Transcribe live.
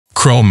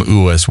Chrome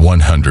OS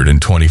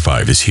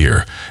 125 is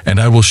here, and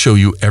I will show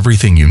you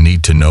everything you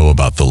need to know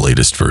about the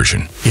latest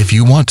version. If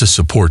you want to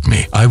support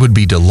me, I would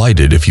be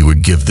delighted if you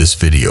would give this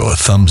video a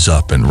thumbs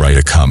up and write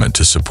a comment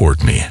to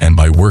support me and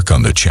my work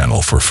on the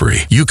channel for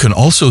free. You can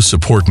also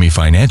support me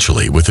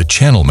financially with a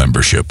channel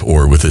membership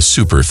or with a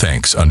super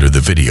thanks under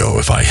the video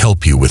if I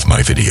help you with my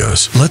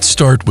videos. Let's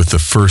start with the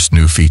first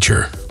new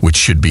feature, which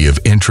should be of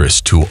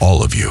interest to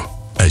all of you.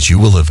 As you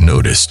will have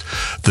noticed,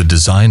 the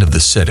design of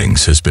the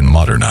settings has been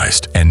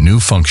modernized and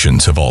new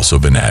functions have also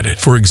been added.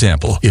 For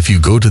example, if you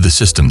go to the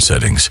system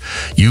settings,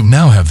 you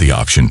now have the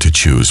option to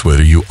choose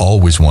whether you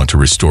always want to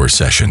restore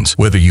sessions,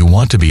 whether you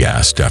want to be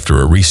asked after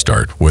a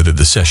restart whether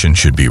the session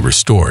should be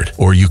restored,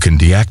 or you can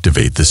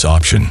deactivate this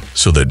option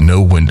so that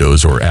no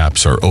windows or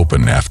apps are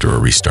open after a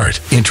restart.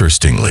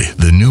 Interestingly,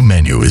 the new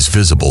menu is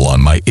visible on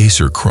my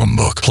Acer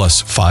Chromebook Plus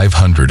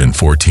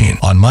 514.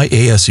 On my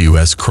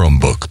ASUS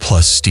Chromebook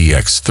Plus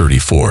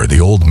DX34, the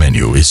old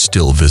menu is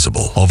still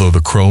visible, although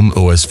the Chrome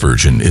OS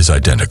version is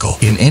identical.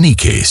 In any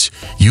case,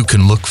 you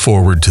can look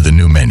forward to the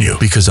new menu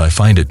because I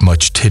find it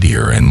much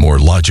tittier and more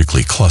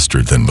logically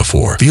clustered than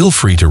before. Feel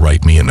free to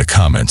write me in the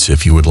comments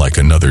if you would like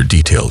another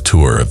detailed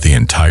tour of the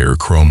entire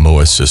Chrome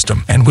OS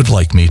system and would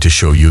like me to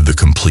show you the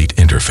complete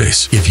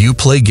interface. If you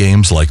play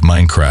games like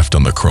Minecraft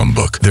on the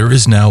Chromebook, there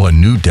is now a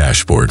new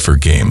dashboard for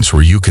games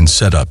where you can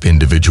set up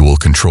individual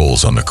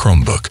controls on the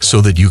Chromebook so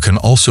that you can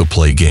also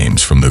play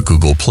games from the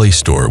Google Play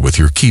Store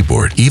with your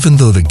keyboard, even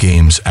though the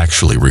games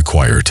actually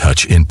require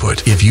touch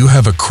input. If you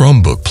have a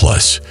Chromebook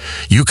Plus,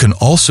 you can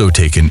also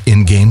take an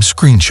in-game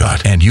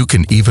screenshot, and you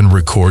can even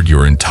record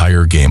your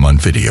entire game on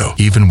video,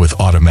 even with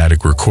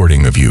automatic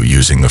recording of you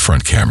using the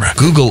front camera.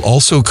 Google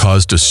also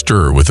caused a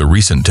stir with a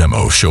recent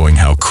demo showing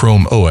how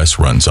Chrome OS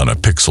runs on a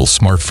Pixel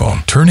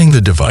smartphone, turning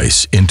the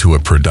device into a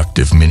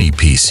productive mini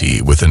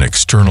PC with an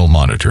external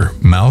monitor,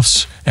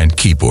 mouse, and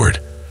keyboard.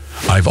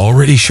 I've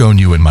already shown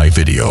you in my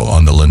video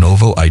on the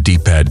Lenovo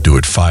IdeaPad Do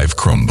It 5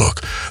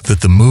 Chromebook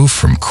that the move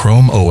from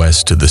Chrome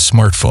OS to the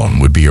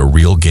smartphone would be a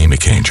real game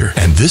changer.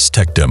 And this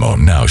tech demo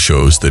now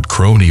shows that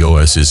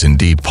ChromeOS is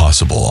indeed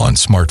possible on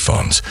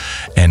smartphones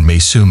and may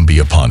soon be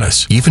upon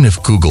us, even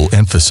if Google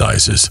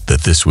emphasizes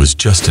that this was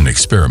just an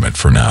experiment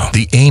for now.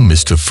 The aim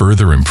is to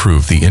further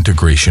improve the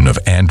integration of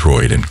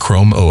Android and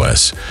Chrome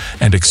OS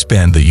and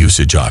expand the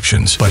usage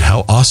options. But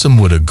how awesome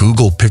would a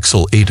Google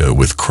Pixel 8a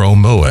with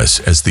Chrome OS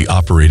as the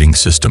operating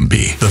system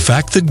be? The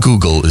fact that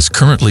Google is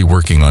currently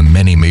working on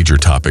many major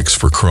topics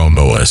for Chrome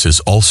OS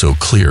is also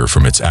clear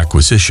from its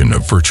acquisition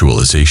of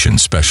virtualization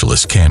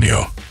specialist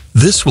Canio.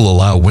 This will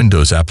allow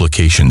Windows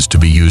applications to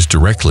be used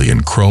directly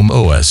in Chrome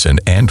OS and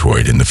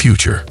Android in the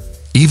future.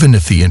 Even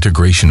if the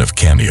integration of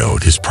Canio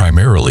is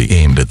primarily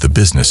aimed at the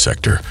business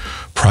sector,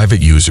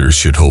 private users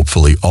should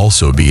hopefully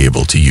also be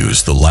able to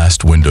use the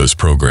last Windows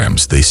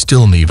programs they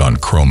still need on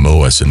Chrome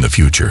OS in the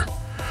future.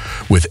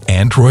 With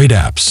Android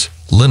apps,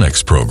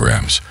 Linux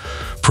programs,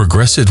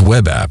 progressive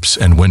web apps,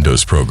 and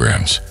Windows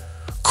programs,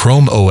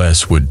 Chrome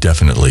OS would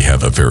definitely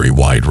have a very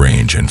wide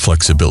range and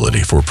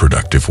flexibility for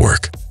productive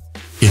work.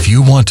 If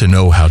you want to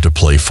know how to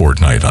play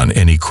Fortnite on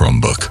any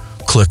Chromebook,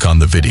 click on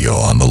the video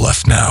on the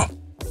left now.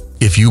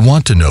 If you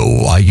want to know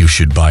why you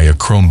should buy a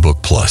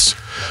Chromebook Plus,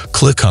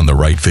 click on the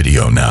right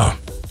video now.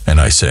 And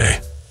I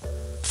say,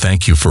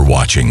 thank you for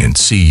watching and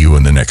see you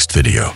in the next video.